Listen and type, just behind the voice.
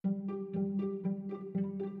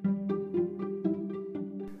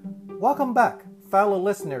Welcome back, fellow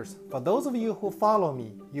listeners. For those of you who follow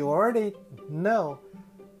me, you already know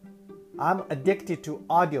I'm addicted to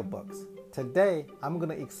audiobooks. Today, I'm going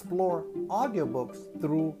to explore audiobooks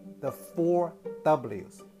through the 4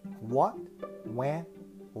 W's. What, when,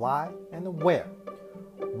 why, and where.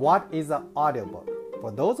 What is an audiobook? For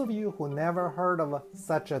those of you who never heard of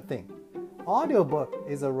such a thing, audiobook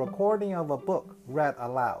is a recording of a book read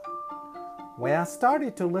aloud. When I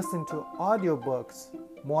started to listen to audiobooks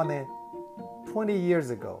more than 20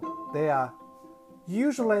 years ago, they are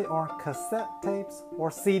usually on cassette tapes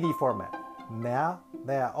or CD format. Now,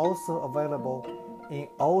 they are also available in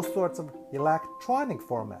all sorts of electronic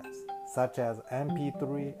formats, such as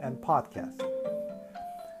MP3 and podcast.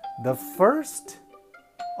 The first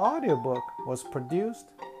audiobook was produced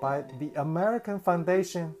by the American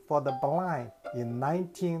Foundation for the Blind in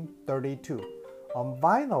 1932 on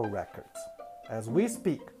vinyl records. As we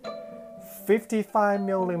speak, 55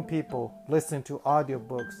 million people listen to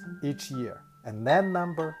audiobooks each year, and that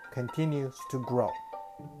number continues to grow.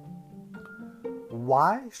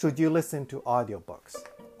 Why should you listen to audiobooks?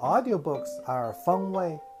 Audiobooks are a fun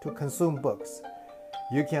way to consume books.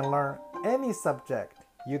 You can learn any subject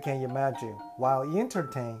you can imagine while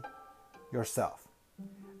entertaining yourself.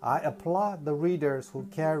 I applaud the readers who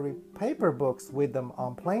carry paper books with them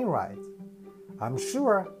on plane rides. I'm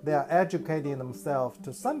sure they are educating themselves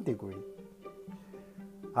to some degree.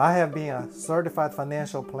 I have been a certified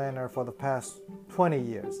financial planner for the past 20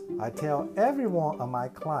 years. I tell everyone on my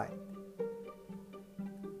client,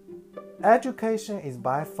 education is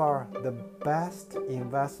by far the best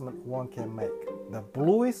investment one can make. The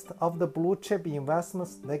bluest of the blue chip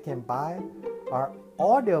investments they can buy are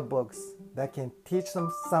audiobooks that can teach them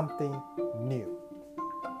something new.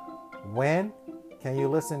 When can you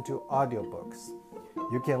listen to audiobooks?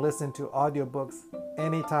 You can listen to audiobooks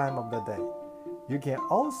any time of the day. You can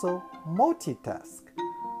also multitask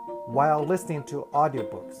while listening to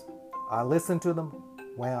audiobooks. I listen to them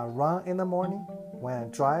when I run in the morning, when I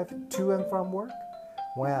drive to and from work,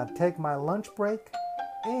 when I take my lunch break,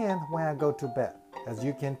 and when I go to bed. As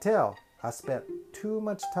you can tell, I spent too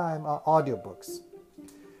much time on audiobooks.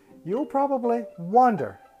 You'll probably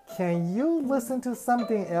wonder, can you listen to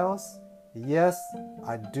something else? Yes,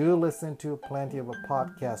 I do listen to plenty of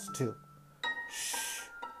podcasts too. Shh.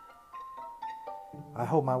 I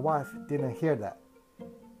hope my wife didn't hear that.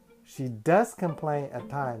 She does complain at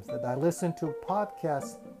times that I listen to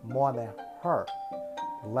podcasts more than her.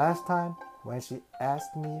 Last time when she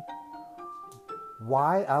asked me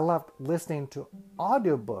why I loved listening to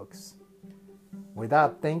audiobooks,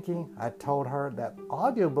 without thinking, I told her that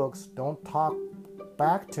audiobooks don't talk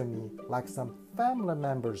back to me like some family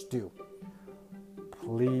members do.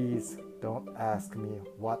 Please don't ask me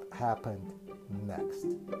what happened next.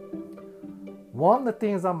 One of the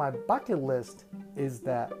things on my bucket list is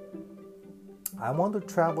that I want to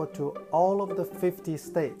travel to all of the 50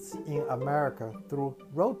 states in America through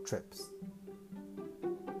road trips.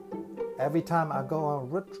 Every time I go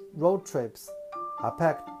on road trips, I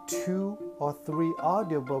pack 2 or 3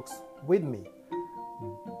 audiobooks with me.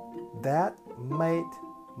 That made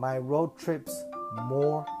my road trips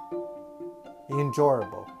more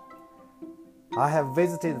enjoyable. I have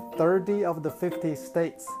visited 30 of the 50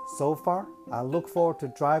 states so far. I look forward to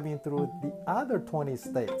driving through the other 20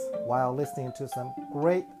 states while listening to some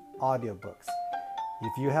great audiobooks.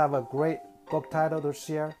 If you have a great book title to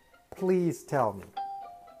share, please tell me.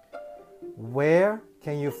 Where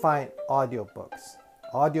can you find audiobooks?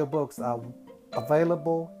 Audiobooks are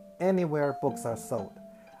available anywhere books are sold.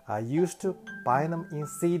 I used to buy them in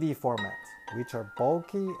CD formats, which are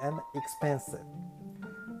bulky and expensive.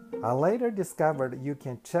 I later discovered you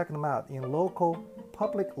can check them out in local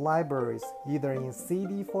public libraries, either in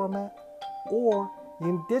CD format or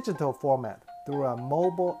in digital format through a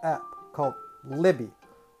mobile app called Libby.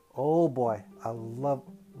 Oh boy, I love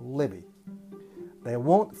Libby. They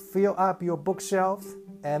won't fill up your bookshelves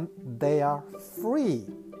and they are free.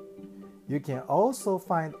 You can also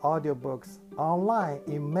find audiobooks online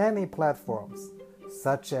in many platforms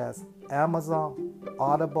such as Amazon,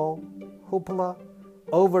 Audible, Hoopla,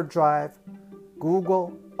 Overdrive,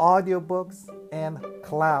 Google Audiobooks, and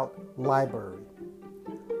Cloud Library.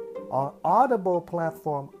 On Audible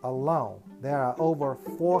platform alone, there are over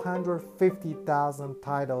 450,000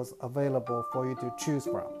 titles available for you to choose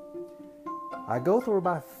from. I go through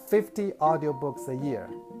about 50 audiobooks a year.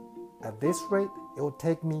 At this rate, it will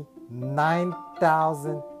take me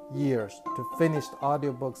 9,000 years to finish the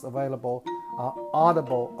audiobooks available on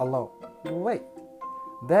Audible alone. Wait,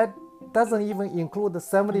 that doesn't even include the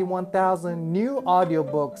 71,000 new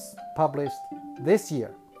audiobooks published this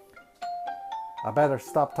year. I better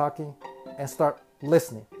stop talking and start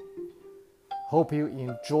listening. Hope you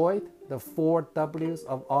enjoyed the 4 W's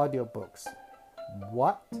of audiobooks.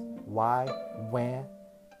 What, why, when,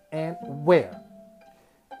 and where.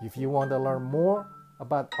 If you want to learn more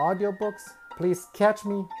about audiobooks, please catch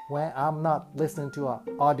me when I'm not listening to an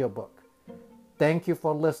audiobook. Thank you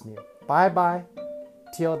for listening. Bye-bye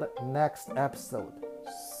till the next episode.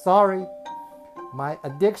 Sorry, my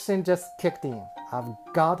addiction just kicked in. I've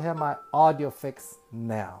got to have my audio fix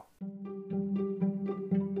now.